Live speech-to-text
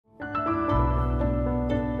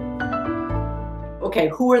okay,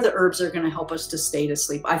 who are the herbs that are going to help us to stay to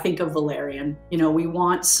sleep? I think of valerian. You know, we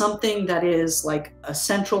want something that is like a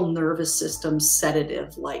central nervous system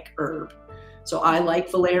sedative like herb. So I like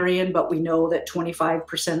valerian, but we know that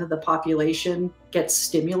 25% of the population gets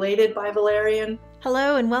stimulated by valerian.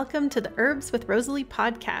 Hello and welcome to the Herbs with Rosalee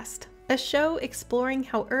podcast, a show exploring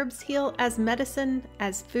how herbs heal as medicine,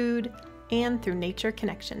 as food, and through nature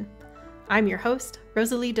connection. I'm your host,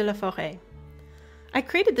 Rosalee de la Forêt. I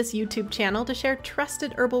created this YouTube channel to share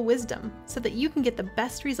trusted herbal wisdom so that you can get the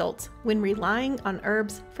best results when relying on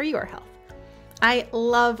herbs for your health. I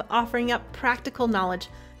love offering up practical knowledge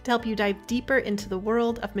to help you dive deeper into the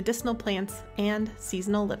world of medicinal plants and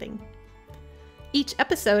seasonal living. Each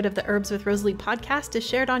episode of the Herbs with Rosalee podcast is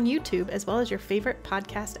shared on YouTube as well as your favorite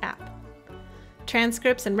podcast app.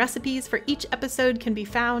 Transcripts and recipes for each episode can be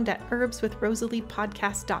found at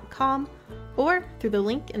herbswithrosaleepodcast.com or through the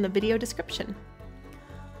link in the video description.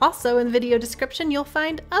 Also in the video description, you'll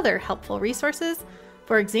find other helpful resources.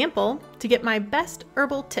 For example, to get my best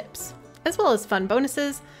herbal tips, as well as fun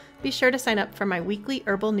bonuses, be sure to sign up for my weekly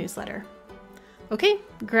herbal newsletter. Okay,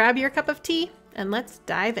 grab your cup of tea and let's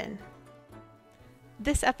dive in.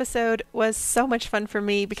 This episode was so much fun for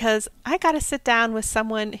me because I got to sit down with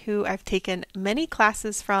someone who I've taken many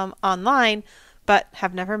classes from online, but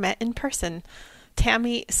have never met in person.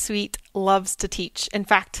 Tammi Sweet loves to teach. In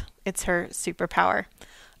fact, it's her superpower.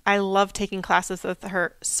 I love taking classes with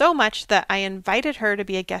her so much that I invited her to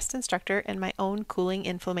be a guest instructor in my own cooling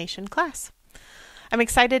inflammation class. I'm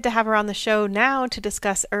excited to have her on the show now to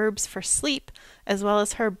discuss herbs for sleep, as well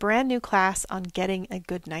as her brand new class on getting a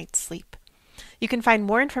good night's sleep. You can find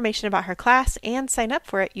more information about her class and sign up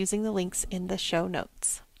for it using the links in the show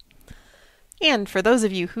notes. And for those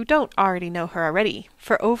of you who don't already know her already,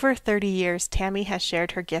 for over 30 years, Tammi has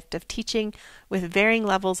shared her gift of teaching with varying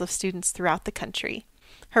levels of students throughout the country.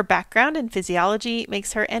 Her background in physiology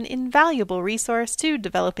makes her an invaluable resource to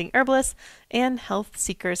developing herbalists and health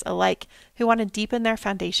seekers alike who want to deepen their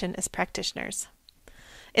foundation as practitioners.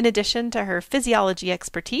 In addition to her physiology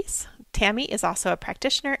expertise, Tammi is also a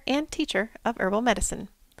practitioner and teacher of herbal medicine.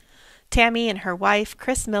 Tammi and her wife,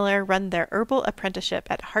 Chris Miller, run their herbal apprenticeship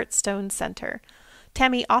at Heartstone Center.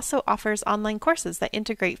 Tammi also offers online courses that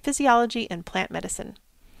integrate physiology and plant medicine.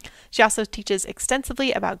 She also teaches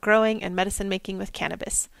extensively about growing and medicine making with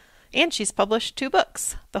cannabis. And she's published 2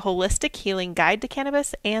 books, The Holistic Healing Guide to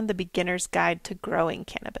Cannabis and The Beginner's Guide to Growing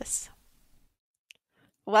Cannabis.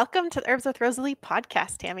 Welcome to the Herbs with Rosalee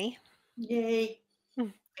podcast, Tammi. Yay.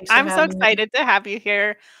 I'm so excited to have you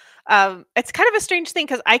here. It's kind of a strange thing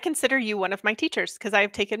because I consider you one of my teachers because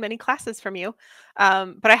I've taken many classes from you,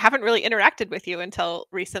 but I haven't really interacted with you until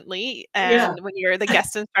recently. And when you're the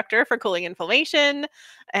guest instructor for cooling inflammation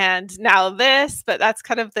and now this, but that's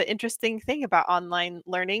kind of the interesting thing about online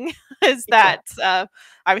learning is that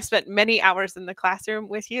I've spent many hours in the classroom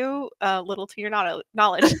with you, little to your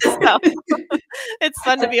knowledge. So it's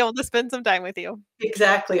fun to be able to spend some time with you.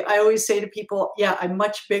 Exactly. I always say to people, yeah, I'm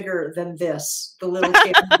much bigger than this, the little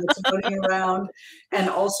camera that's running around. And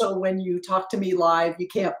also when you talk to me live, you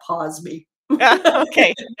can't pause me.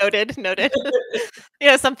 Okay. Noted.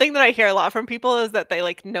 Something that I hear a lot from people is that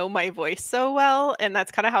they know my voice so well. And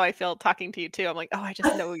that's kind of how I feel talking to you too. I'm like, oh, I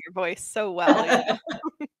just know your voice so well.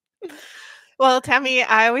 Well, Tammi,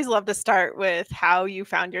 I always love to start with how you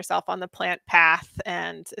found yourself on the plant path.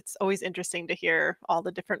 And it's always interesting to hear all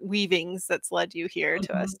the different weavings that's led you here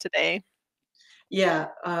to us today. Yeah.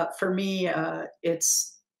 For me,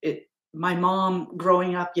 my mom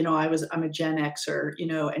growing up, I'm a Gen Xer,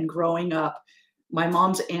 and growing up, my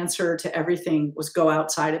mom's answer to everything was go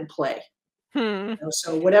outside and play.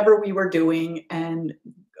 So whatever we were doing, and,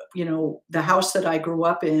 the house that I grew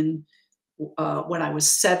up in, when I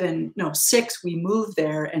was 6, we moved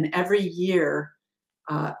there, and every year,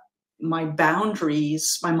 my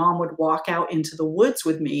boundaries, my mom would walk out into the woods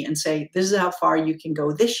with me and say, this is how far you can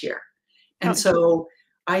go this year. And so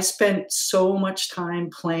I spent so much time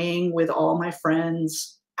playing with all my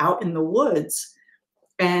friends out in the woods.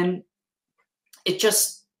 And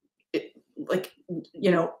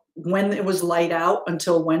when it was light out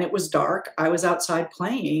until when it was dark, I was outside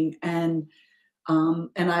playing. And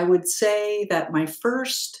I would say that my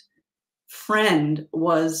first friend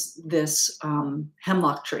was this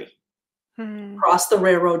hemlock tree across the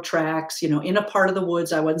railroad tracks, in a part of the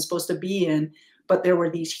woods I wasn't supposed to be in. But there were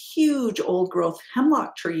these huge old growth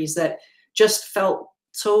hemlock trees that just felt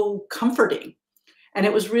so comforting. And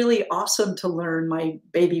it was really awesome to learn my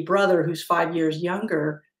baby brother, who's 5 years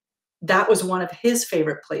younger, that was one of his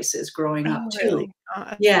favorite places growing up too. Really?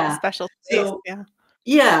 Yeah. Special space.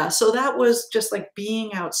 So that was just like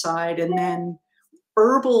being outside. And then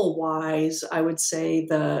herbal wise, I would say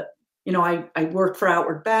I worked for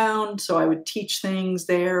Outward Bound, so I would teach things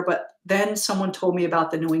there. But then someone told me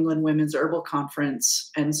about the New England Women's Herbal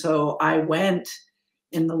Conference. And so I went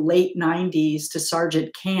in the late 90s to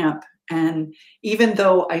Sergeant Camp. And even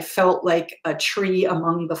though I felt like a tree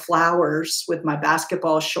among the flowers with my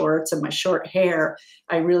basketball shorts and my short hair,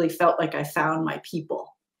 I really felt like I found my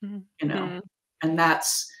people, you know, Mm-hmm. and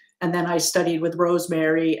and then I studied with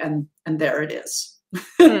Rosemary and there it is.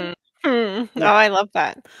 Hmm. Hmm. Oh, Yeah. I love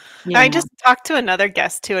that. I Yeah. just talked to another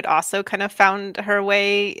guest who had also kind of found her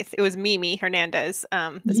way. It was Mimi Hernandez.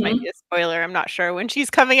 This might be Mhm. a spoiler. I'm not sure when she's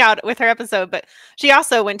coming out with her episode, but she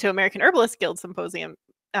also went to American Herbalist Guild Symposium.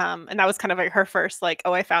 And that was kind of like her first, like,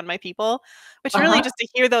 oh, I found my people, which really Uh-huh. just to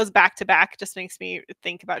hear those back to back just makes me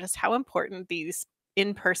think about just how important these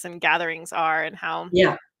in-person gatherings are and how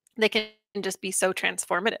Yeah. they can just be so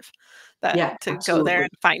transformative that Yeah, to go there absolutely. and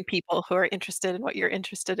find people who are interested in what you're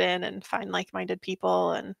interested in and find like-minded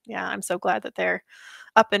people, and yeah, I'm so glad that they're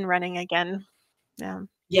up and running again. Yeah.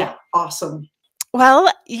 Yeah, awesome. Well,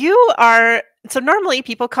 you are so normally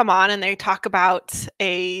people come on and they talk about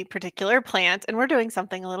a particular plant, and we're doing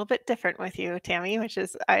something a little bit different with you, Tammy, which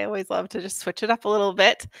is I always love to just switch it up a little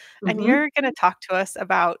bit. And Mhm. you're going to talk to us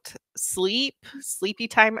about sleep, sleepy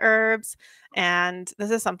time herbs. And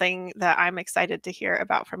this is something that I'm excited to hear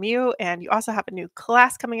about from you. And you also have a new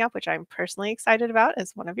class coming up, which I'm personally excited about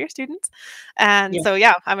as one of your students. And Yeah. so,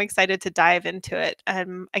 yeah, I'm excited to dive into it.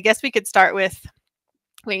 I guess we could start with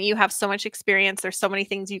when you have so much experience, there's so many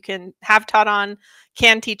things you can have taught on,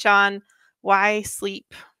 can teach on. Why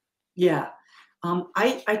sleep? Yeah.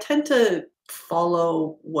 I tend to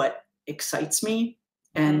follow what excites me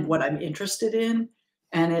and Mhm. what I'm interested in.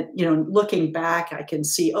 And looking back, I can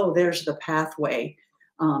see, oh, there's the pathway.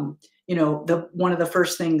 The one of the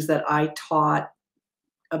first things that I taught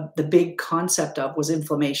the big concept of was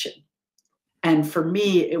inflammation. And for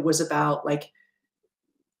me, it was about like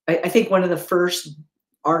I think one of the first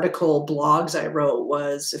blogs I wrote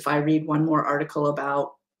was if I read one more article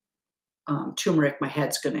about turmeric, my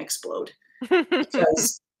head's going to explode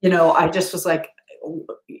because I just was like,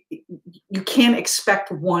 you can't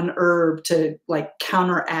expect one herb to like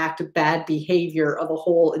counteract bad behavior of a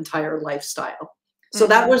whole entire lifestyle. So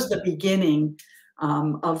that Mhm. was the beginning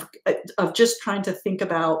of just trying to think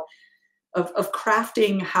about of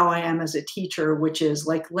crafting how I am as a teacher, which is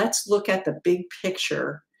like let's look at the big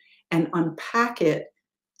picture and unpack it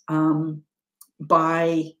um,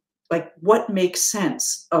 by like what makes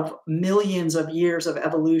sense of millions of years of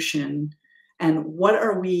evolution and what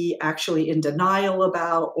are we actually in denial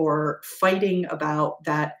about or fighting about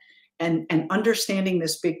that and understanding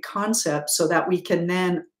this big concept so that we can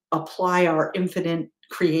then apply our infinite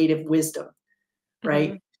creative wisdom,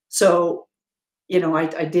 right? Mhm. So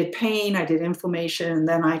I did pain, I did inflammation, and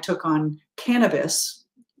then I took on cannabis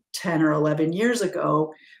 10 or 11 years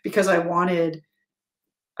ago because I wanted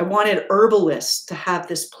herbalists to have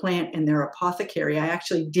this plant in their apothecary. I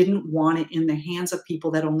actually didn't want it in the hands of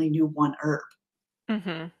people that only knew one herb.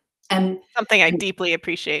 Mhm. And, Something I and deeply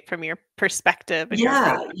appreciate from your perspective and your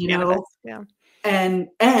yeah, approach of cannabis. Yeah.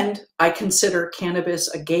 and I consider cannabis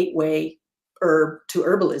a gateway herb to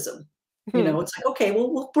herbalism. Mhm. It's like, okay,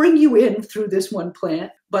 well, we'll bring you in through this one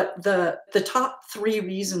plant. But the top three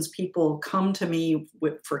reasons people come to me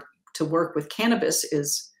to work with cannabis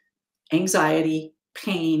is anxiety,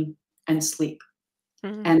 pain, and sleep.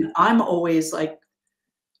 Mhm. And I'm always like,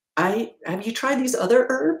 I have you tried these other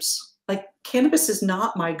herbs? Like cannabis is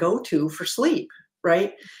not my go-to for sleep,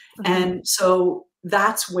 right? Mhm. And so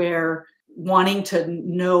that's where wanting to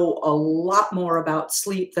know a lot more about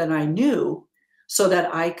sleep than I knew so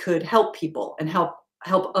that I could help people and help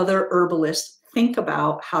other herbalists think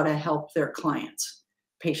about how to help their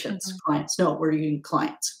patients, Mhm. clients. No, we're using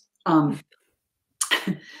clients.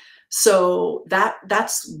 So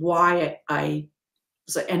that's why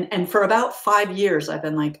and for about 5 years I've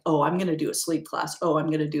been like, oh, I'm going to do a sleep class, oh, I'm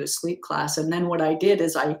going to do a sleep class. And then what I did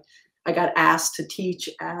is I got asked to teach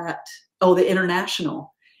at the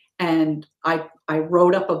international, and I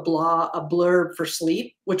wrote up a blurb for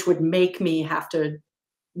sleep which would make me have to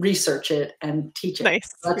research it and teach it. Nice.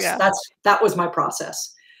 that's Yeah. that's that was my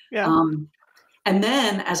process. Yeah. um, and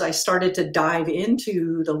then as I started to dive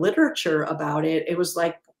into the literature about it, it was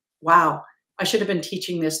like, wow, I should have been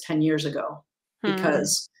teaching this 10 years ago Hmm.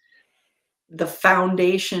 because the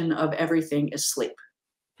foundation of everything is sleep,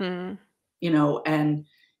 Hmm. and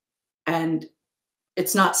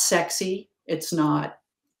it's not sexy. It's not,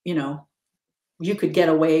 you know, you could get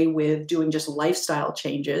away with doing just lifestyle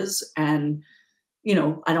changes and I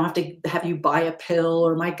don't have to have you buy a pill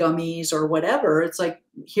or my gummies or whatever. It's like,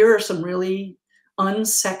 here are some really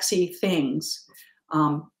unsexy things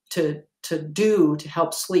to do to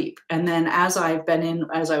help sleep. And then as I've been in,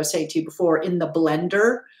 as I was saying to you before, in the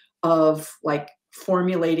blender of like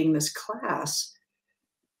formulating this class,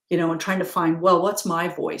 you know, and trying to find, well, what's my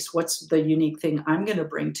voice? What's the unique thing I'm going to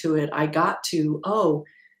bring to it? I got to, oh,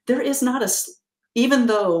 there is not a, even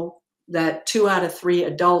though that 2 out of 3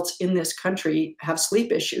 adults in this country have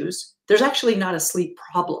sleep issues, there's actually not a sleep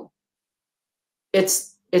problem.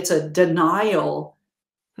 It's a denial,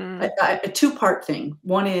 a two-part thing.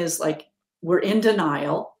 One is like, we're in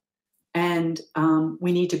denial and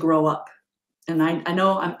we need to grow up. And I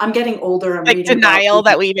know I'm getting older. I'm Like reading about denial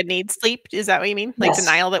that people. we even need sleep? Is that what you mean? Like Yes,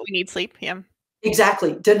 denial that we need sleep? Yeah.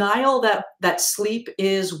 exactly. Denial that sleep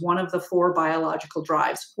is one of the 4 biological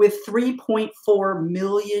drives, with 3.4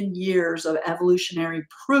 million years of evolutionary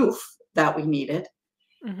proof that we need it.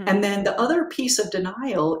 Mhm. And then the other piece of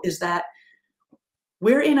denial is that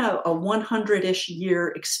we're in a 100-ish year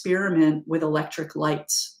experiment with electric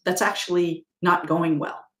lights that's actually not going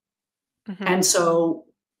well. Mhm. And so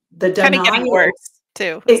the Kinda getting denial, worse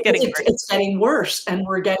too. It's getting worse. it's getting worse, and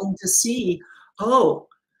we're getting to see, oh,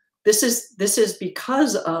 this is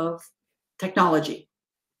because of technology.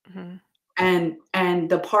 Mhm. And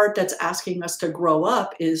the part that's asking us to grow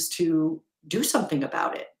up is to do something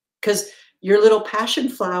about it, because your little passion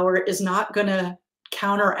flower is not going to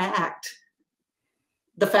counteract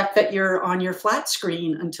the fact that you're on your flat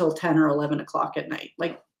screen until 10 or 11 o'clock at night.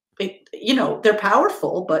 Like, it, you know, they're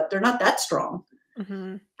powerful, but they're not that strong,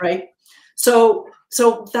 Mhm. right? So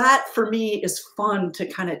that for me is fun, to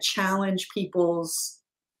kind of challenge people's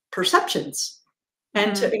perceptions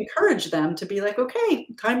and Mhm. to encourage them to be like, okay,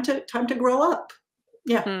 time to grow up.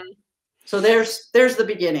 Yeah. Mhm. So there's the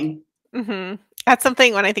beginning. Mhm. That's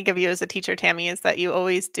something when I think of you as a teacher, Tammy, is that you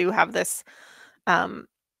always do have this, um,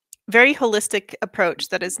 very holistic approach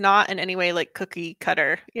that is not in any way like cookie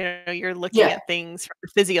cutter. You know, you're looking Yeah. at things from a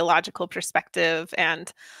physiological perspective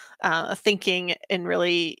and thinking in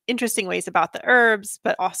really interesting ways about the herbs,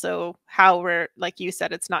 but also how we're, like you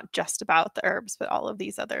said, it's not just about the herbs, but all of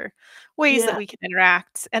these other ways that Yeah. we can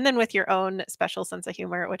interact. And then with your own special sense of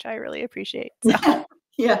humor, which I really appreciate. So, Yeah.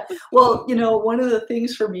 Yeah. Well, you know, one of the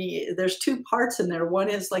things for me, there's 2 parts in there. One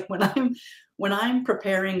is like when I'm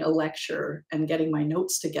preparing a lecture and getting my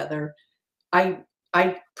notes together, I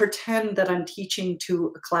I pretend that I'm teaching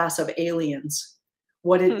to a class of aliens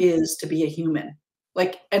what it is to be a human.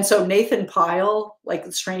 Like, and so Nathan Pyle, like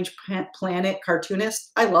the Strange Planet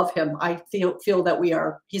cartoonist, I love him. I feel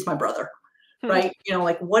that he's my brother, right? You know,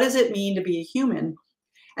 like, what does it mean to be a human?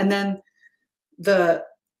 And then the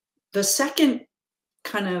second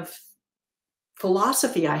kind of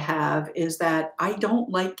philosophy I have is that I don't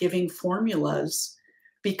like giving formulas,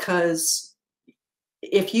 because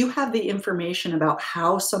if you have the information about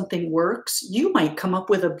how something works, you might come up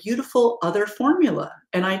with a beautiful other formula.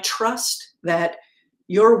 And I trust that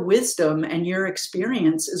your wisdom and your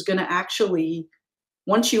experience is going to actually,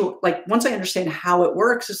 once I understand how it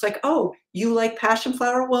works, it's like, oh, you like passion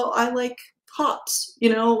flower? Well, I like hops,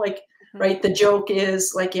 you know, like, Mhm. right? The joke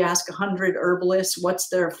is like, you ask 100 herbalists what's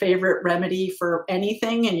their favorite remedy for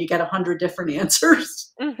anything, and you get 100 different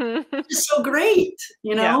answers. Mhm. It's so great,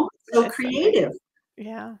 you Yeah, know, so it's so great. creative.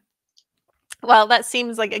 Yeah. Well, that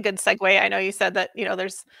seems like a good segue. I know you said that,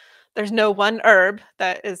 there's no one herb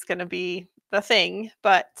that is gonna be the thing,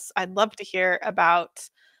 but I'd love to hear about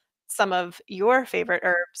some of your favorite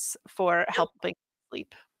herbs for helping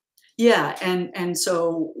sleep. Yeah, and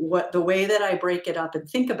so what the way that I break it up and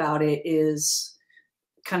think about it is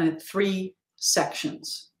kind of 3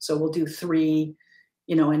 sections. So we'll do 3,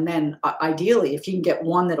 you know, and then ideally, if you can get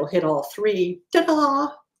one that'll hit all 3,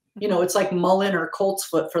 ta-da! You know, Mhm. it's like mullein or colt's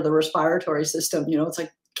foot for the respiratory system, you know, it's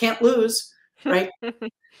like, can't lose, right?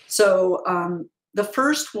 So, the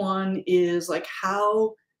first one is like,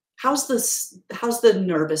 how's the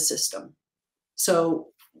nervous system?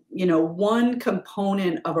 So, you know, one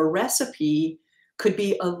component of a recipe could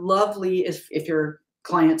be a lovely, if your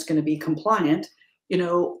client's going to be compliant, you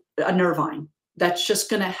know, a nervine that's just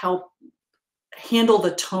going to help handle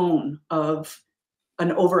the tone of an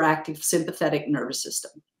overactive sympathetic nervous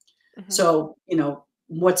system. Mhm. So, you know,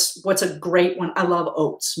 what's a great one? I love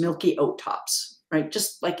oats, milky oat tops, right?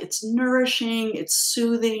 Just like, it's nourishing, it's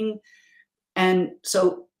soothing, and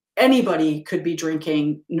so anybody could be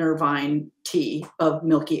drinking Nervine tea of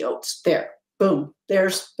milky oats. There, boom.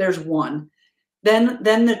 There's one. Then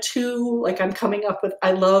the 2, like, I'm coming up with,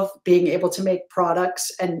 I love being able to make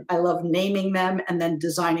products, and I love naming them and then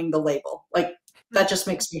designing the label. Like, that just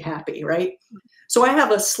makes me happy, right? So I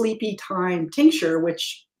have a sleepy time tincture,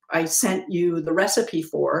 which I sent you the recipe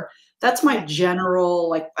for, That's my general,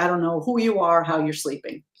 like, I don't know who you are, how you're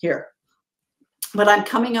sleeping here. But I'm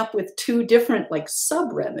coming up with 2 different, like,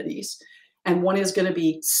 sub-remedies, and one is gonna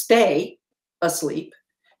be stay asleep,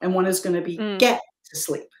 and one is gonna be Mm. get to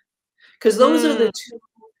sleep. Because those are the Mm. 2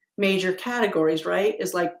 major categories, right?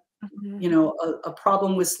 Is like, Mhm. a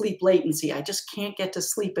problem with sleep latency. I just can't get to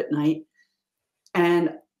sleep at night,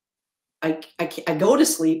 and I go to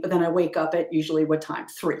sleep, but then I wake up at usually what time?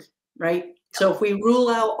 3, right? So if we rule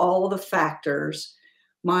out all the factors,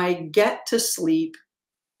 my get to sleep,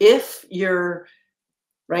 if you're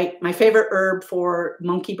right, my favorite herb for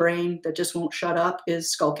monkey brain that just won't shut up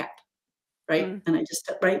is skullcap, right? Mm. And I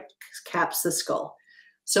just right, caps the skull.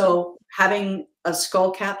 Mm. So having a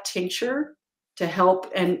skullcap tincture to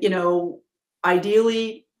help, and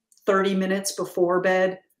ideally 30 minutes before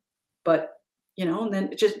bed, but and then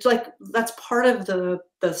just like that's part of the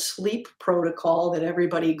sleep protocol that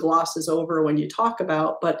everybody glosses over when you talk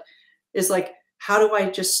about, but is like, how do I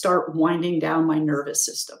just start winding down my nervous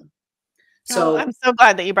system? Oh, I'm So so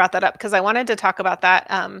glad that you brought that up because I wanted to talk about that.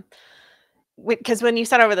 Because when you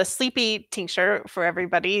sent over the sleepy tincture for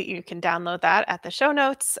everybody, you can download that at the show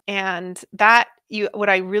notes. And that what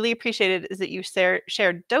I really appreciated is that you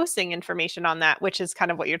shared dosing information on that, which is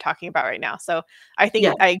kind of what you're talking about right now. So I think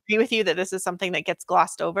yeah, I agree with you that this is something that gets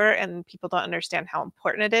glossed over and people don't understand how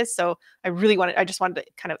important it is. So I just wanted to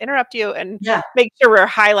kind of interrupt you and yeah. make sure we're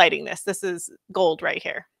highlighting this. This is gold right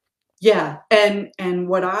here. Yeah, and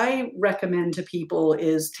what I recommend to people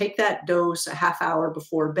is take that dose a half hour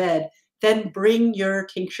before bed, then bring your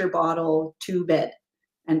tincture bottle to bed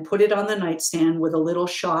and put it on the nightstand with a little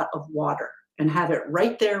shot of water and have it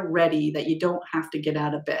right there ready that you don't have to get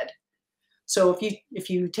out of bed. So if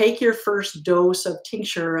you take your first dose of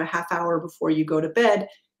tincture a half hour before you go to bed, and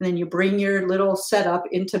then you bring your little setup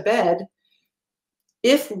into bed,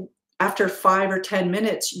 if after 5 or 10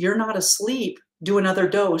 minutes you're not asleep, do another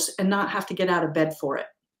dose and not have to get out of bed for it.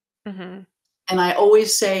 Hmm. And I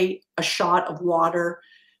always say a shot of water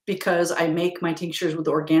because I make my tinctures with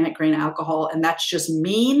organic grain alcohol, and that's just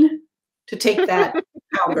mean to take that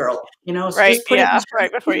cowgirl, so Right. just put it Yeah.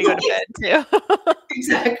 Right before you go to in bed, too.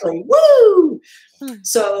 exactly. Woo! Hmm.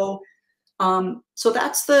 So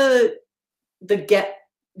that's the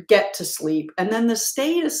get to sleep, and then the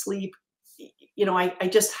stay to sleep. I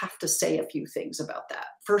just have to say a few things about that.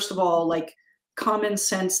 First of all, like common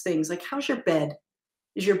sense things, like how's your bed?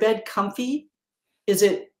 Is your bed comfy? Is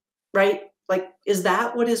it right? Like, is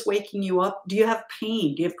that what is waking you up? Do you have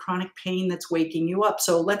pain? Do you have chronic pain that's waking you up?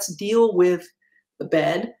 So let's deal with the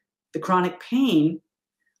bed, the chronic pain,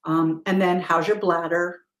 and then how's your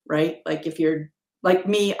bladder, right? Like if you're like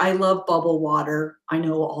me, I love bubble water. I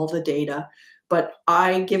know all the data, but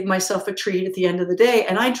I give myself a treat at the end of the day,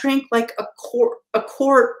 and I drink like a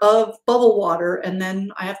quart of bubble water, and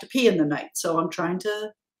then I have to pee in the night. So I'm trying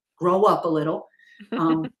to grow up a little.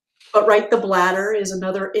 Um, but right, the bladder is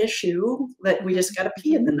another issue that we just got to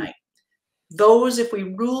pee in the night. Those, if we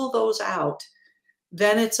rule those out,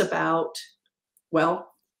 then it's about,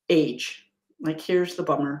 well, age. Like, here's the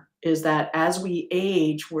bummer, is that as we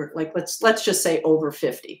age, we're like, let's just say over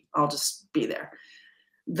 50. I'll just be there.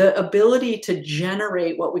 The ability to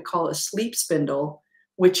generate what we call a sleep spindle,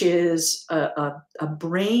 which is a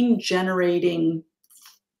brain generating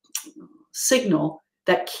signal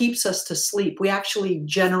that keeps us to sleep. We actually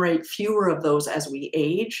generate fewer of those as we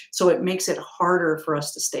age, so it makes it harder for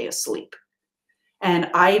us to stay asleep. And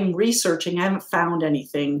I'm researching, I haven't found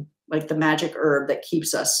anything like the magic herb that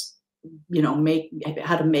keeps us, make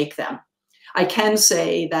how to make them. I can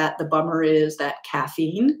say that the bummer is that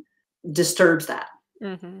caffeine disturbs that.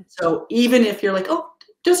 Hmm. So even if you're like, oh,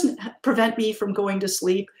 it doesn't prevent me from going to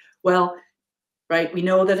sleep, well, right, we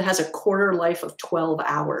know that it has a quarter life of 12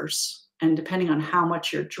 hours. And depending on how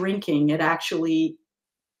much you're drinking, it actually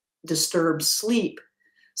disturbs sleep.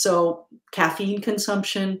 So caffeine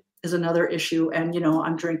consumption is another issue. And,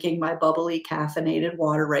 I'm drinking my bubbly caffeinated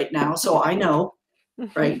water right now. So I know,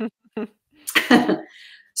 right?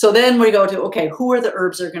 So then we go to, okay, who are the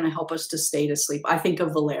herbs that are going to help us to stay to sleep? I think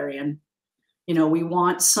of valerian. We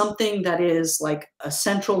want something that is like a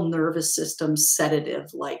central nervous system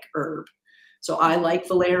sedative like herb. So I like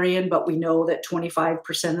valerian, but we know that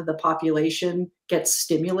 25% of the population gets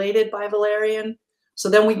stimulated by valerian.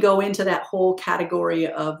 So then we go into that whole category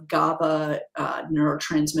of GABA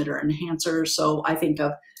neurotransmitter enhancers. So I think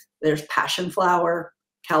of there's passion flower,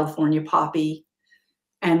 California poppy,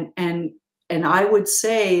 and I would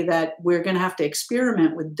say that we're going to have to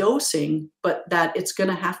experiment with dosing, but that it's going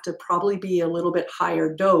to have to probably be a little bit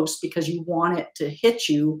higher dose because you want it to hit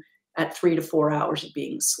you at 3 to 4 hours of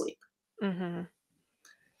being asleep. Hmm.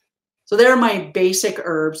 So they're my basic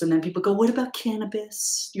herbs, and then people go, "What about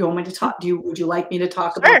cannabis? You want me to talk? Would you like me to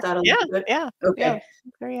talk Sure. about that a Yeah. little bit?" Yeah. Yeah. Okay.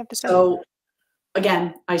 Sure, you have to say. So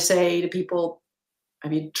again, I say to people,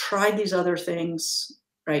 "Have you tried these other things?"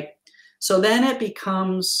 Right? So then it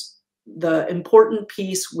becomes the important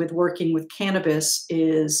piece with working with cannabis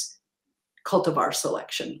is cultivar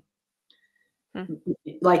selection. Hmm.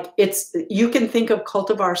 Like you can think of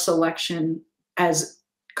cultivar selection as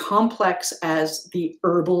complex as the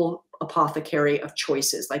herbal apothecary of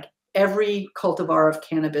choices. Like every cultivar of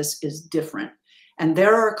cannabis is different. And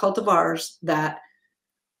there are cultivars that,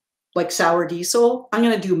 like sour diesel, I'm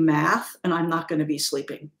going to do math and I'm not going to be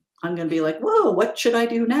sleeping. I'm going to be like, whoa, what should I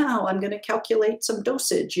do now? I'm going to calculate some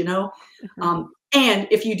dosage, you know? Mhm. And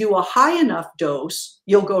if you do a high enough dose,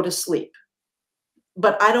 you'll go to sleep.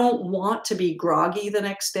 But I don't want to be groggy the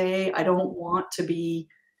next day. I don't want to be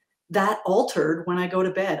that altered when I go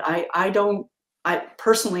to bed. I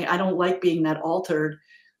personally, I don't like being that altered.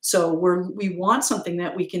 So we want something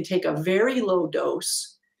that we can take a very low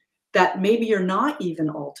dose that maybe you're not even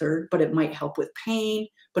altered, but it might help with pain,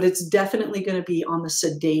 but it's definitely going to be on the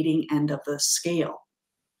sedating end of the scale.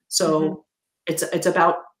 Mhm. So it's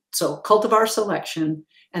about so cultivar selection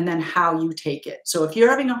and then how you take it. So if you're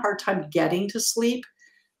having a hard time getting to sleep,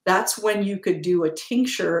 that's when you could do a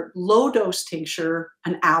tincture, low dose tincture,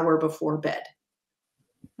 an hour before bed.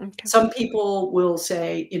 Okay. Some people will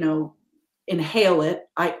say, inhale it.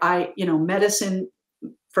 Medicine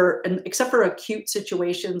except for acute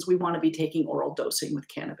situations, we want to be taking oral dosing with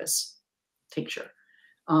cannabis tincture,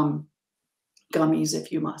 um, gummies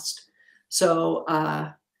if you must. So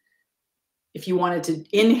if you wanted to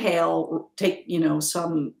inhale, take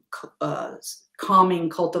some calming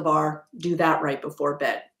cultivar, do that right before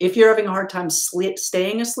bed. If you're having a hard time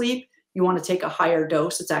staying asleep, you want to take a higher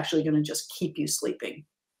dose. It's actually going to just keep you sleeping.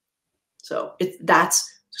 So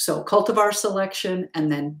so cultivar selection and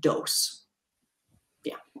then dose.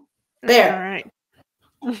 Yeah, All there.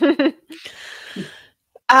 right.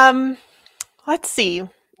 Um, let's see.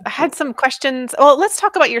 I had some questions. Well, let's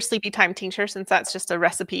talk about your sleepy time tincture since that's just a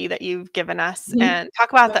recipe that you've given us, Mhm. and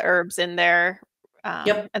talk about the Yep. herbs in there.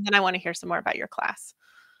 Yep. And then I want to hear some more about your class.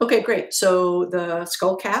 Okay, great. So the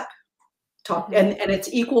skull cap Mhm. and it's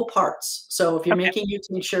equal parts. So if you're Okay. making your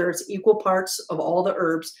tincture, it's equal parts of all the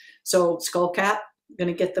herbs. So skull cap,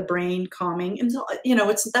 gonna get the brain calming. And so,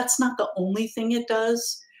 that's not the only thing it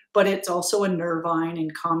does, but it's also a nervine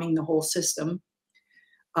and calming the whole system.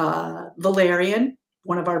 Valerian,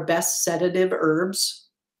 one of our best sedative herbs,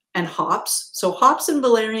 and hops. So hops and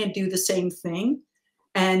valerian do the same thing.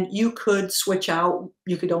 And you could switch out,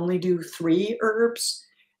 you could only do 3 herbs,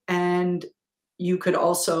 and you could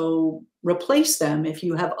also replace them if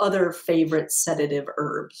you have other favorite sedative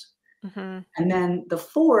herbs. Mhm. And then the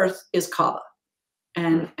 4th is kava.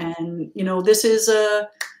 Mm. And this is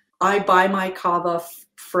I buy my kava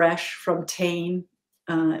fresh from Tane,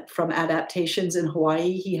 from Adaptations in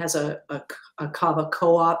Hawaii. He has a kava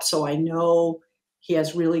co-op, so I know he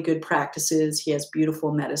has really good practices. He has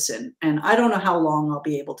beautiful medicine, and I don't know how long I'll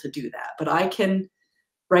be able to do that, but I can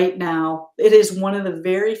right now. It is one of the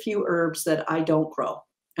very few herbs that I don't grow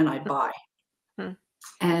and I buy. Mhm.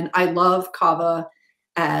 And I love kava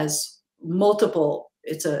as multiple.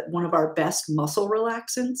 It's one of our best muscle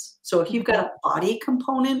relaxants. So if you've got Mhm. a body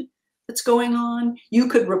component that's going on, you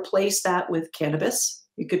could replace that with cannabis.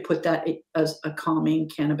 You could put that as a calming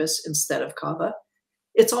cannabis instead of kava.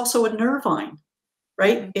 It's also a nervine,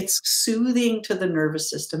 right? Mhm. It's soothing to the nervous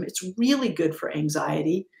system. It's really good for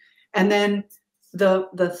anxiety. And then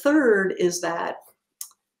the third is that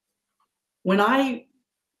when I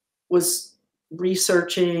was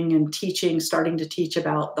researching and teaching, starting to teach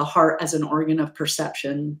about the heart as an organ of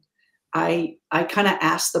perception, I kind of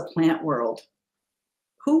asked the plant world,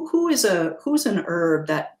 who's an herb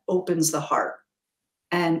that opens the heart?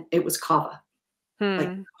 And it was kava, like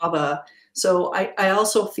Hmm. kava. So I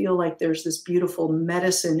also feel like there's this beautiful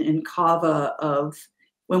medicine in kava of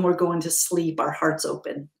when we're going to sleep, our heart's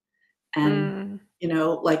open. And Mm.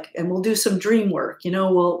 and we'll do some dream work.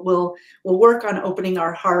 We'll work on opening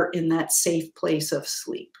our heart in that safe place of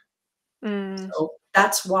sleep. Mm. So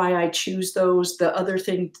that's why I choose those. The other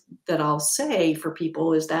thing that I'll say for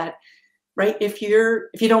people is that, right, if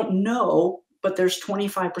you don't know, but there's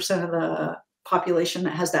 25% of the population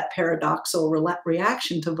that has that paradoxal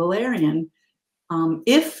reaction to valerian.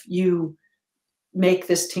 If you make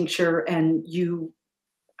this tincture and you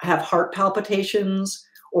have heart palpitations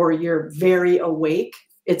or you're very awake,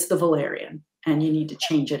 it's the valerian and you need to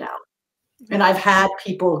change it out. And I've Okay. had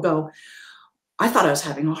people go, I thought I was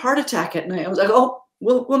having a heart attack at night. I was like, oh,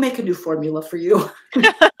 we'll make a new formula for you.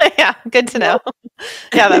 Yeah, good to know.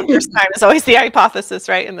 Yeah, that first time is always the hypothesis,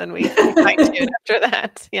 right? And then we fine-tune after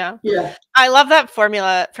that. Yeah. Yeah. I love that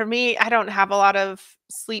formula. For me, I don't have a lot of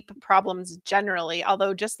sleep problems generally,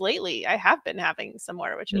 although just lately I have been having some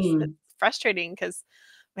more, which is it's Mm. frustrating because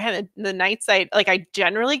man, the nights I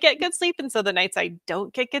generally get good sleep, and so the nights I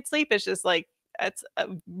don't get good sleep, it's just like it's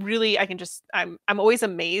really I can just I'm always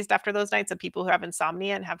amazed after those nights of people who have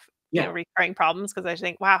insomnia and have Yeah. recurring problems because I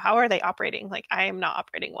think, wow, how are they operating? Like I am not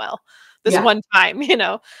operating well this Yeah. one time,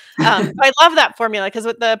 I love that formula because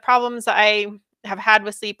with the problems I have had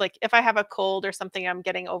with sleep, like if I have a cold or something, I'm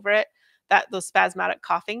getting over it. That those spasmodic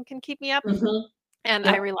coughing can keep me up. Mhm. And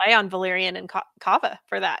I Yep. rely on valerian and kava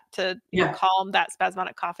for that to, Yeah. calm that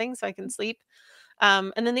spasmodic coughing so I can sleep.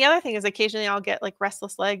 And then the other thing is occasionally I'll get like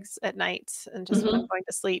restless legs at night and just when I'm Mhm. going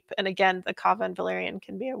to sleep. And again, the kava and valerian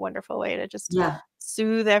can be a wonderful way to just Yeah.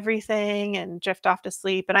 soothe everything and drift off to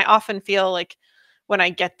sleep. And I often feel like when I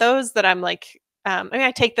get those that I'm like, I mean,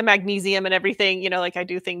 I take the magnesium and everything, like I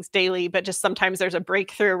do things daily, but just sometimes there's a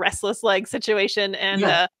breakthrough restless leg situation.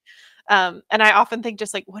 Yeah. And I often think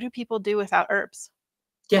just like, what do people do without herbs?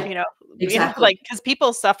 Yeah. You know Exactly. like, because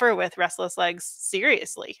people suffer with restless legs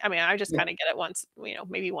seriously. I mean, I just Yeah. kinda get it once,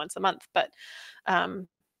 maybe once a month, but,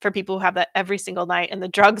 for people who have that every single night and the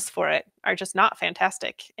drugs for it are just not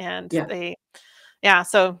fantastic, and Yeah. they yeah,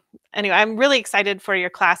 so, anyway, I'm really excited for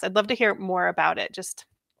your class. I'd love to hear more about it, just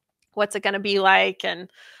what's it gonna be like,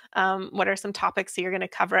 and, what are some topics that you're gonna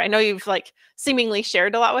cover? I know you've, like, seemingly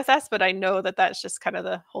shared a lot with us, but I know that that's just kind of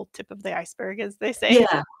the whole tip of the iceberg, as they say.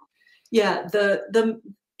 Yeah. Yeah.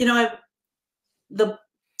 I the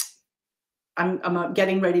I'm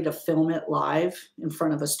getting ready to film it live in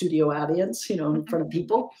front of a studio audience, in Mhm. front of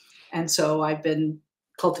people. And so I've been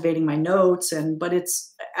cultivating my notes but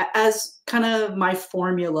it's as kind of my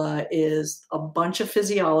formula is a bunch of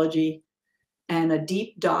physiology and a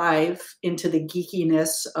deep dive into the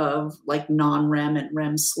geekiness of like non-REM and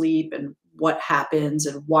REM sleep and what happens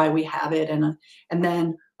and why we have it and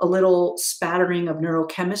then a little spattering of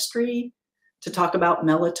neurochemistry to talk about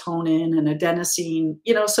melatonin and adenosine,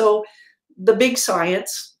 so the big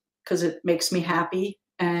science because it makes me happy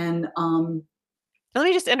and Let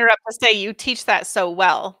me just interrupt to say you teach that so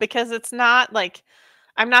well because it's not like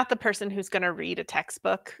I'm not the person who's gonna read a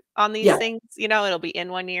textbook on these yeah, things, it'll be in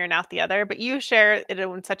one ear and out the other, but you share it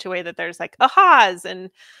in such a way that there's like ahas and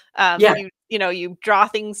yeah, you draw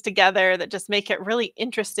things together that just make it really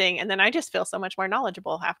interesting. And then I just feel so much more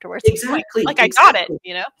knowledgeable afterwards. It's exactly, like I got it,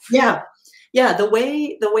 exactly. Yeah. Yeah, the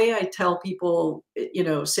way I tell people,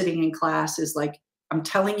 sitting in class is like, I'm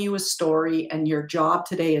telling you a story, and your job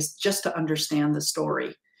today is just to understand the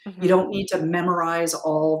story. You Mhm. don't need to memorize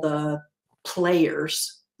all the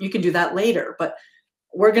players. You can do that later, but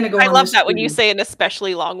we're gonna go I on love this that when you journey. say an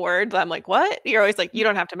especially long word, I'm like, "What?" You're always like, "You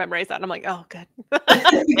don't have to memorize that." And I'm like, "Oh, good."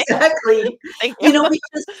 Exactly. Thank you.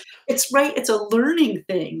 Because it's right, it's a learning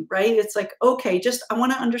thing, right? It's like, okay, just I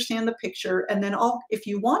wanna understand the picture, and then if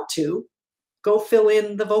you want to, go fill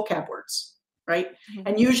in the vocab words, right? Mhm.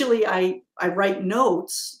 And usually I write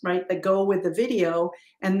notes, right, that go with the video,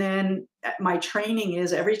 and then my training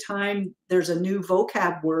is every time there's a new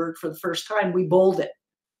vocab word for the first time, we bold it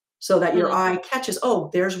so that your Mhm. eye catches,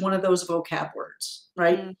 oh, there's one of those vocab words,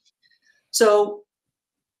 right? Mm. So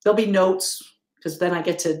there'll be notes because then I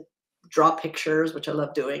get to draw pictures, which I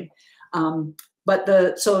love doing. But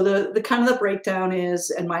the kind of the breakdown is,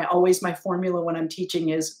 and my formula when I'm teaching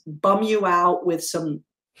is bum you out with some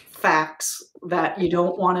facts that you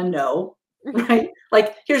don't want to know, right?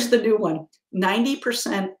 Like here's the new one: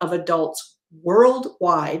 90% of adults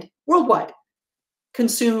worldwide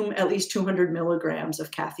consume at least 200 milligrams of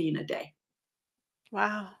caffeine a day.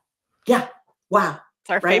 Wow. Yeah, wow, It's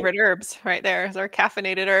our right? favorite herbs right there. It's our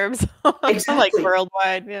caffeinated herbs, like, Exactly.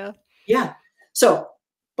 worldwide, yeah. Yeah. So,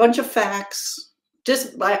 bunch of facts.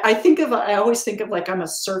 I always think of like I'm a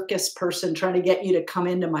circus person trying to get you to come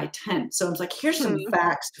into my tent. So I was like, here's some Mhm.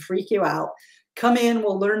 facts to freak you out. Come in,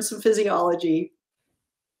 we'll learn some physiology.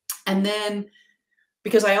 And then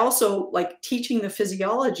because I also like teaching the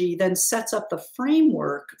physiology then sets up the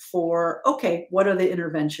framework for okay, what are the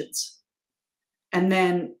interventions? And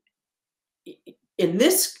then in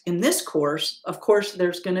this course, of course,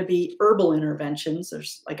 there's going to be herbal interventions.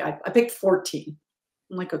 There's like I picked 14.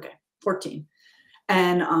 I'm like, okay, 14.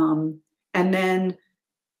 And then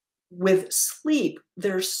with sleep,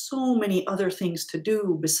 there's so many other things to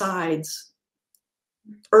do besides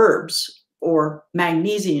herbs or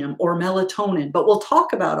magnesium or melatonin, but we'll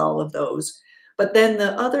talk about all of those. But then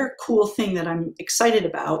the other cool thing that I'm excited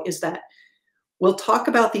about is that we'll talk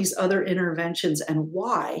about these other interventions and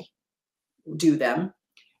why do them.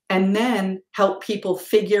 and then help people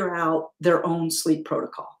figure out their own sleep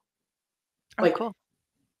protocol. Oh, Like, cool.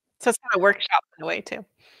 So it's kind of a workshop in a way too.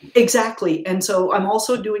 exactly. And so I'm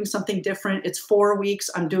also doing something different. It's 4 weeks.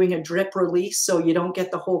 I'm doing a drip release, so you don't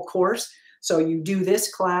get the whole course. So you do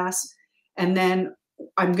this class, and then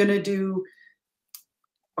I'm going to do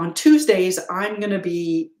on Tuesdays, I'm going to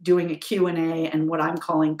be doing a Q&A and what I'm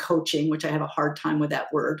calling coaching, which I have a hard time with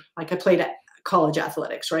that word. Like I played at college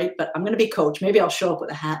athletics, right? But I'm going to be coach. Maybe I'll show up with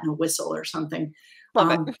a hat and a whistle or something.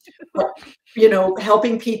 Love it. But,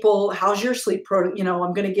 helping people, how's your sleep protocol?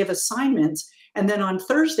 I'm going to give assignments. And then on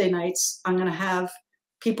Thursday nights, I'm going to have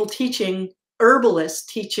people teaching,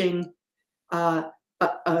 herbalists teaching a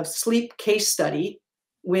sleep case study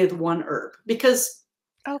with one herb, because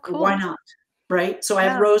Oh, cool. why not? Right? So I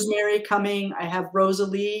have Yeah. rosemary coming. I have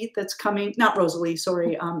Rosalee that's coming. Not Rosalee,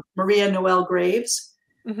 sorry. Maria Noel Graves,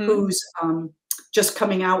 who's just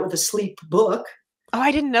coming out with a sleep book. Oh,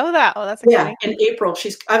 I didn't know that. Oh, that's Yeah, exciting. in April.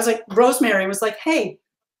 I was like, Rosemary was like, hey,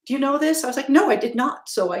 do you know this? I was like, no, I did not.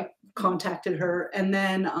 So I contacted her. And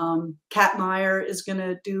then Kat Meyer is going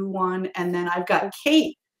to do one. And then I've got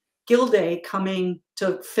Kate Gilday coming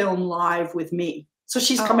to film live with me. So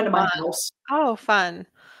she's coming to my house. Oh, fun.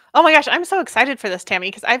 Oh my gosh, I'm so excited for this, Tammi,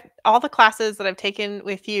 because all the classes that I've taken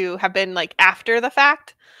with you have been like after the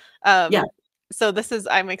fact. Yeah. So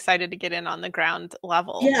I'm excited to get in on the ground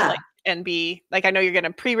level, Yeah. like, and be like, I know you're going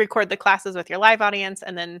to pre-record the classes with your live audience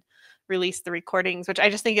and then release the recordings, which I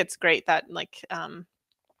just think it's great that like,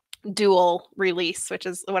 dual release, which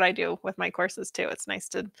is what I do with my courses too. It's nice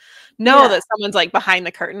to know that someone's like behind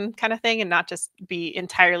the curtain kind of thing and not just be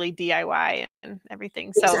entirely DIY and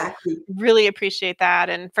everything. So Exactly. really appreciate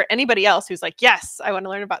that. And for anybody else who's like, yes, I want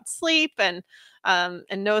to learn about sleep and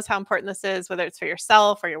knows how important this is, whether it's for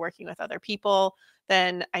yourself or you're working with other people,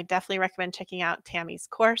 then I definitely recommend checking out Tammi's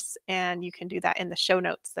course. And you can do that in the show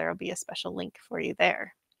notes. There will be a special link for you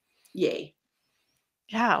there. Yay.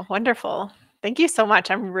 Yeah, wonderful. Thank you so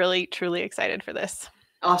much. I'm really, truly excited for this.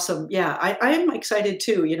 Awesome. Yeah, I am excited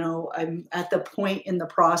too. I'm at the point in the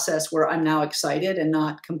process where I'm now excited and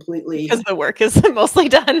not completely. Because the work is mostly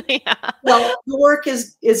done. Yeah. Well, the work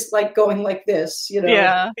is like going like this,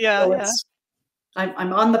 Yeah. So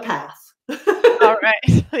I'm on the path. All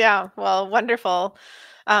right. Yeah. Well, wonderful.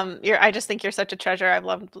 I just think you're such a treasure. I've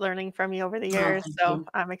loved learning from you over the years. Thank So you.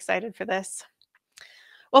 I'm excited for this.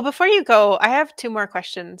 Well, before you go, I have 2 more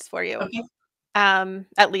questions for you. Okay.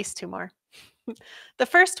 At least 2 more. The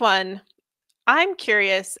first one, I'm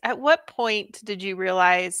curious, at what point did you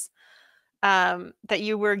realize that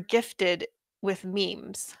you were gifted with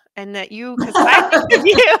memes and that because I think of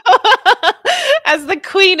you as the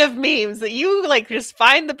queen of memes, that you like just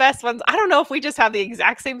find the best ones. I don't know if we just have the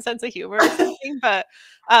exact same sense of humor or something, but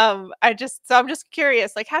I'm just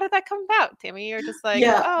curious, like, how did that come about, Tammi? You're just like,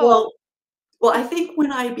 Yeah. oh, Well, I think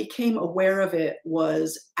when I became aware of it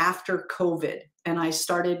was after COVID, and I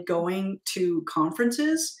started going to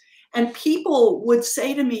conferences, and people would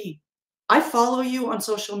say to me, I follow you on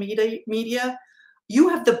social media. You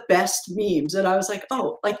have the best memes. And I was like,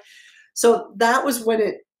 oh, so that was when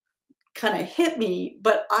it kind of hit me.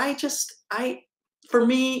 But for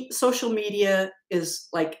me, social media is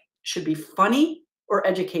like, should be funny or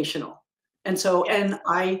educational. And so, yes. and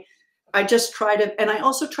I just try to, and I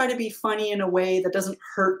also try to be funny in a way that doesn't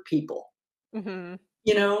hurt people, Mm-hmm.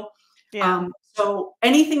 you know? Yeah. So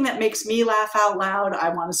anything that makes me laugh out loud, I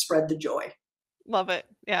want to spread the joy. Love it.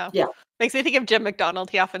 Yeah. Yeah. Makes me think of Jim McDonald.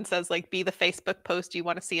 He often says, like, be the Facebook post you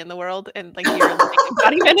want to see in the world. And like, you're like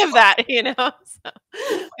embodiment of that, So,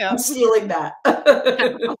 yeah. I'm stealing that.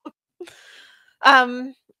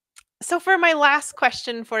 So for my last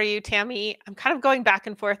question for you, Tammi, I'm kind of going back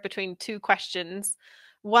and forth between 2 questions.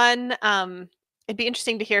 One, it'd be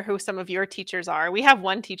interesting to hear who some of your teachers are. We have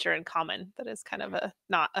one teacher in common that is kind of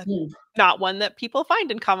not one that people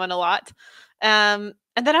find in common a lot. And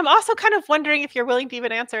then I'm also kind of wondering if you're willing to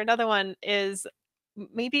even answer another one is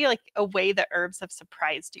maybe like a way that herbs have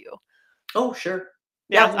surprised you. Oh, sure.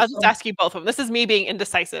 Yeah, Yeah. I'll just ask you both of them. This is me being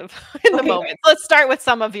indecisive in the moment. So let's start with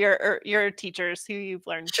some of your teachers who you've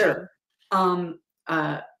learned Sure. from.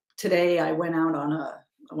 Today I went out on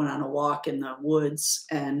a walk in the woods,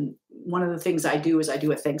 and one of the things I do is I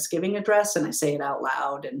do a Thanksgiving address, and I say it out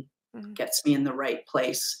loud, and gets me in the right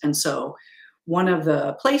place. And so one of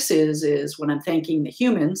the places is when I'm thanking the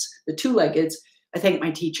humans, the 2-leggeds, I thank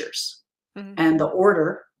my teachers. And the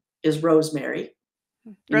order is Rosemary.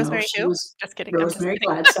 Rosemary she who? was Just kidding. Rosemary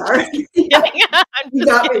Gladstar. You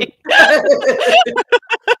got me.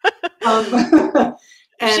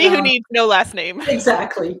 She who needs no last name.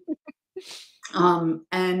 Exactly.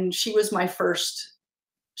 And she was my first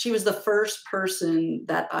she was the first person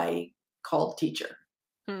that I called teacher.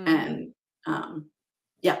 And,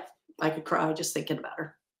 yeah, I could cry just thinking about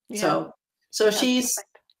her. Yeah. So That's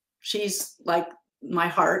she's like my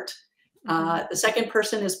heart. The second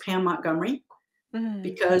person is Pam Montgomery,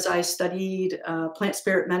 because I studied plant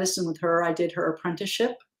spirit medicine with her. I did her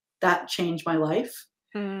apprenticeship. That changed my life.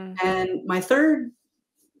 And my third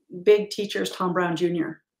big teacher is Tom Brown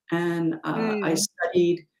Jr. And I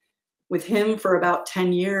studied with him for about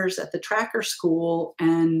 10 years at the Tracker School,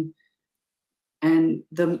 and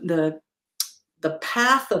the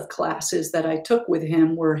path of classes that I took with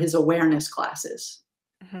him were his awareness classes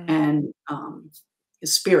and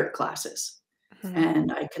his spirit classes.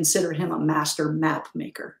 And I consider him a master map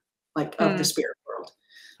maker, like of the spirit world.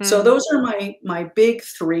 So those are my big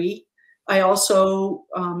three. I also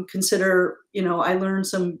consider, I learned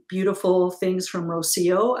some beautiful things from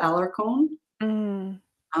Rocio Alarcon.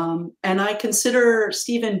 And I consider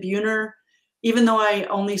Stephen Buhner, even though I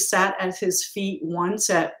only sat at his feet once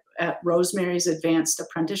at Rosemary's Advanced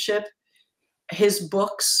Apprenticeship, his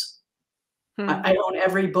books, I own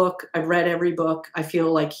every book. I've read every book. I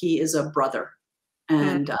feel like he is a brother.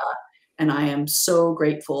 And I am so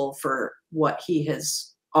grateful for what he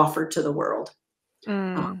has offered to the world.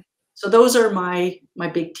 So those are my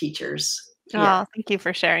big teachers. Oh, thank you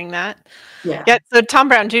for sharing that. Yeah. So Tom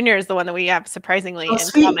Brown Jr. is the one that we have surprisingly in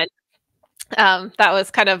common. That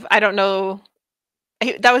was kind of, I don't know,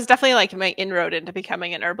 that was definitely like my inroad into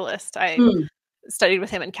becoming an herbalist. I studied with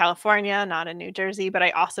him in California, not in New Jersey, but I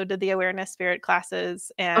also did the awareness spirit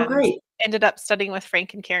classes and ended up studying with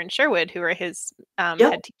Frank and Karen Sherwood, who were his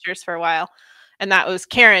head teachers for a while. And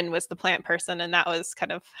Karen was the plant person. And that was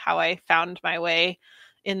kind of how I found my way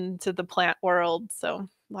into the plant world. So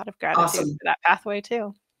a lot of gratitude for that pathway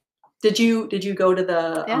too. Did you go to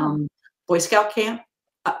the Boy Scout camp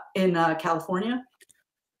in California?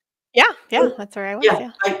 Yeah, that's where I was.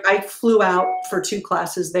 Yeah, I flew out for 2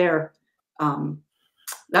 classes there.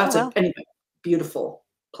 That's a beautiful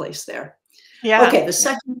place there. Yeah. Okay, the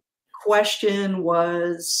second question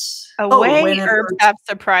was when herbs have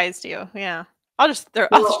surprised you. Yeah, I'll just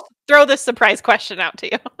throw this surprise question out to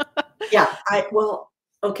you.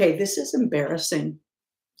 Okay, this is embarrassing.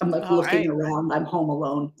 I'm like looking around. I'm home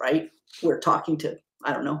alone, right? We're talking to,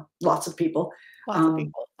 I don't know, lots of people.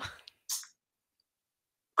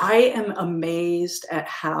 I am amazed at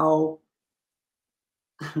how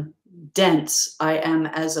dense I am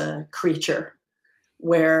as a creature,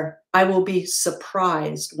 where I will be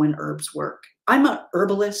surprised when herbs work. I'm an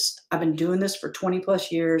herbalist. I've been doing this for 20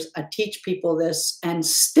 plus years. I teach people this, and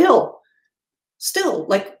still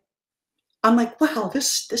like, I'm like, wow,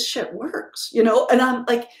 this shit works, and I'm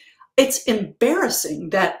like, it's embarrassing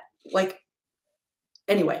that, like,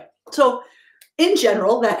 anyway. So in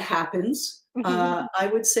general, that happens. I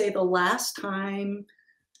would say the last time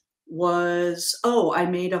was, I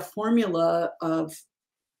made a formula of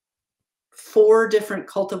 4 different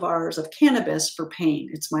cultivars of cannabis for pain.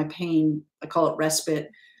 It's my pain. I call it respite,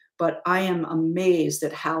 but I am amazed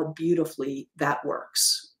at how beautifully that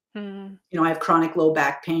works. I have chronic low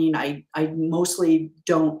back pain. I mostly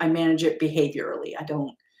I manage it behaviorally. I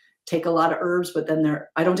don't take a lot of herbs, but then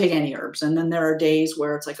I don't take any herbs. And then there are days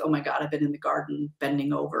where it's like, oh my God, I've been in the garden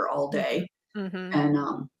bending over all day. And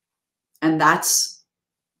that's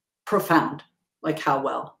profound, like how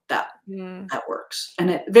well that works.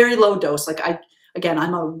 And at very low dose, like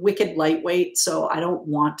I'm a wicked lightweight, so I don't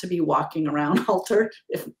want to be walking around haltered,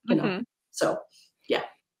 so yeah,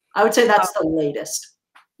 I would say that's the latest.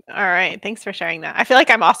 All right. Thanks for sharing that. I feel like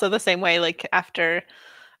I'm also the same way. Like after,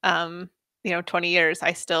 20 years,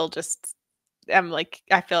 I still just am like,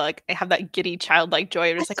 I feel like I have that giddy childlike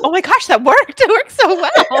joy. It's like, oh my gosh, that worked. It worked so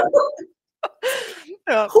well.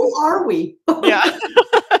 Who are we? Yeah.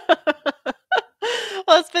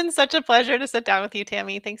 Well, it's been such a pleasure to sit down with you,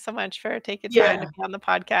 Tammi. Thanks so much for taking time to be on the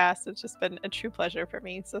podcast. It's just been a true pleasure for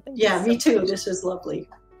me. So thank you. Yeah, me too. This is lovely.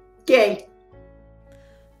 Yay.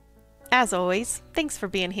 As always, thanks for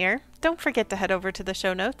being here. Don't forget to head over to the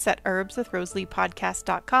show notes at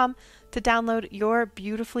herbswithrosaleepodcast.com to download your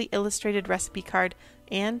beautifully illustrated recipe card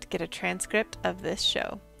and get a transcript of this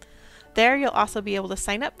show. There, you'll also be able to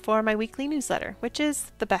sign up for my weekly newsletter, which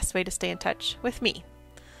is the best way to stay in touch with me.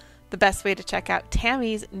 The best way to check out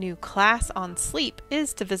Tammi's new class on sleep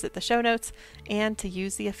is to visit the show notes and to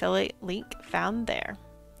use the affiliate link found there.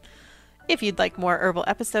 If you'd like more herbal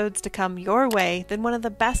episodes to come your way, then one of the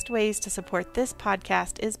best ways to support this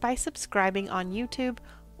podcast is by subscribing on YouTube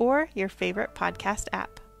or your favorite podcast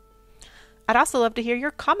app. I'd also love to hear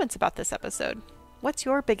your comments about this episode. What's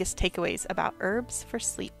your biggest takeaways about herbs for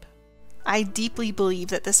sleep? I deeply believe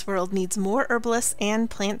that this world needs more herbalists and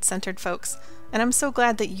plant-centered folks, and I'm so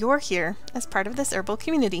glad that you're here as part of this herbal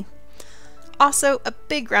community. Also, a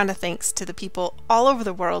big round of thanks to the people all over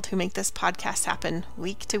the world who make this podcast happen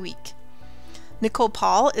week to week. Nicole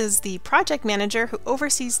Paul is the project manager who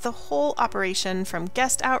oversees the whole operation, from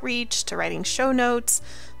guest outreach to writing show notes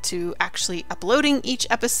to actually uploading each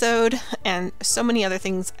episode and so many other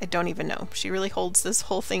things I don't even know. She really holds this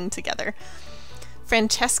whole thing together.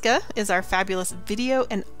 Francesca is our fabulous video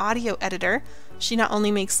and audio editor. She not only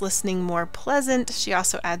makes listening more pleasant, she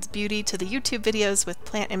also adds beauty to the YouTube videos with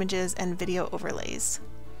plant images and video overlays.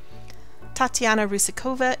 Tatiana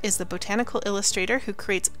Rusikova is the botanical illustrator who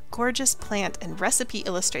creates gorgeous plant and recipe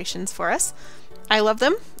illustrations for us. I love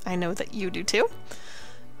them. I know that you do too.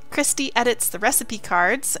 Christy edits the recipe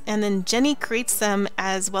cards, and then Jenny creates them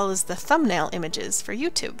as well as the thumbnail images for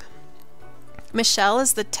YouTube. Michelle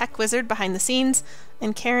is the tech wizard behind the scenes,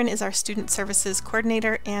 and Karen is our student services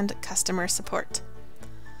coordinator and customer support.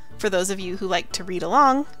 For those of you who like to read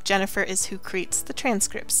along, Jennifer is who creates the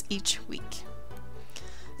transcripts each week.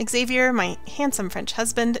 Xavier, my handsome French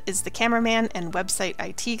husband, is the cameraman and website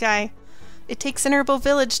IT guy. It takes an herbal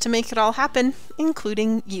village to make it all happen,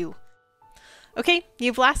 including you. Okay,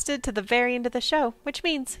 you've lasted to the very end of the show, which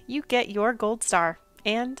means you get your gold star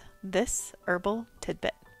and this herbal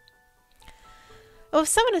tidbit. Well, if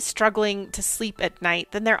someone is struggling to sleep at night,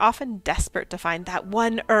 then they're often desperate to find that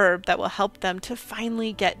one herb that will help them to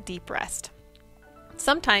finally get deep rest.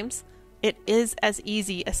 Sometimes it is as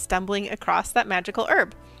easy as stumbling across that magical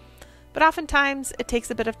herb, but oftentimes it takes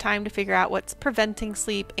a bit of time to figure out what's preventing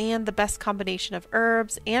sleep and the best combination of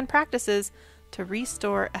herbs and practices to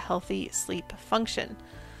restore a healthy sleep function.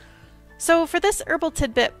 So for this herbal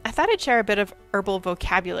tidbit, I thought I'd share a bit of herbal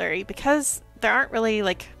vocabulary because there aren't really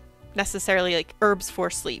necessarily herbs for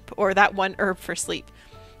sleep or that one herb for sleep,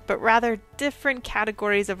 but rather different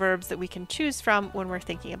categories of herbs that we can choose from when we're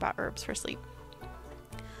thinking about herbs for sleep.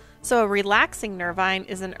 So a relaxing nervine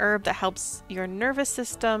is an herb that helps your nervous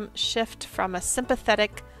system shift from a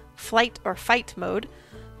sympathetic flight or fight mode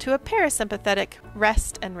to a parasympathetic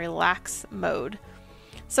rest and relax mode.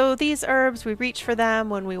 So these herbs, we reach for them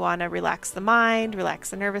when we want to relax the mind,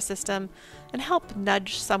 relax the nervous system, and help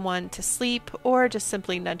nudge someone to sleep or just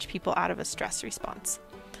simply nudge people out of a stress response.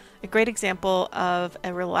 A great example of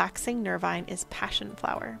a relaxing nervine is passion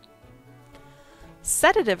flower.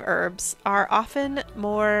 Sedative herbs are often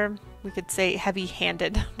more, we could say,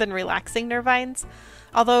 heavy-handed than relaxing nervines,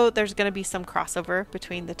 although there's going to be some crossover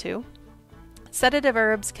between the two. Sedative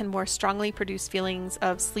herbs can more strongly produce feelings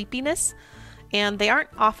of sleepiness, and they aren't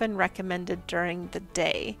often recommended during the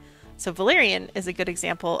day. So valerian is a good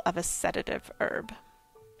example of a sedative herb.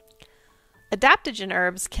 Adaptogen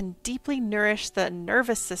herbs can deeply nourish the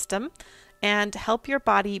nervous system and help your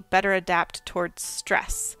body better adapt towards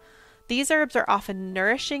stress. These herbs are often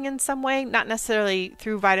nourishing in some way, not necessarily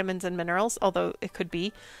through vitamins and minerals, although it could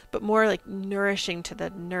be, but more nourishing to the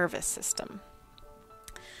nervous system.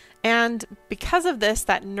 And because of this,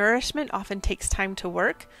 that nourishment often takes time to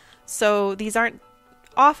work. So these aren't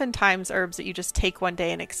oftentimes herbs that you just take one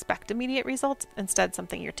day and expect immediate results, instead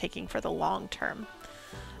something you're taking for the long term.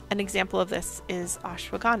 An example of this is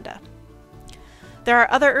ashwagandha. There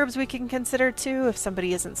are other herbs we can consider too. If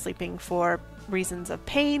somebody isn't sleeping for reasons of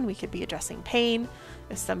pain, we could be addressing pain.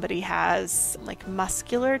 If somebody has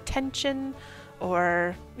muscular tension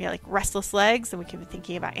or restless legs, then we can be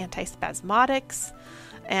thinking about antispasmodics.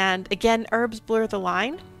 And again, herbs blur the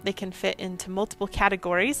line. They can fit into multiple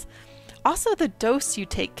categories. Also, the dose you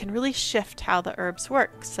take can really shift how the herbs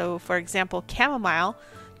work. So for example, chamomile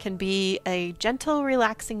can be a gentle,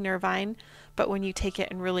 relaxing nervine, but when you take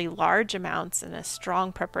it in really large amounts in a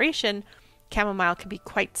strong preparation, chamomile can be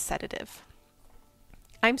quite sedative.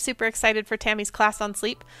 I'm super excited for Tammy's class on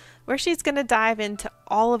sleep, where she's going to dive into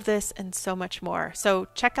all of this and so much more. So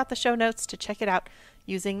check out the show notes to check it out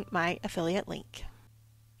using my affiliate link.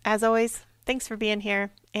 As always, thanks for being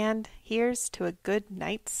here, and here's to a good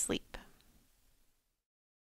night's sleep.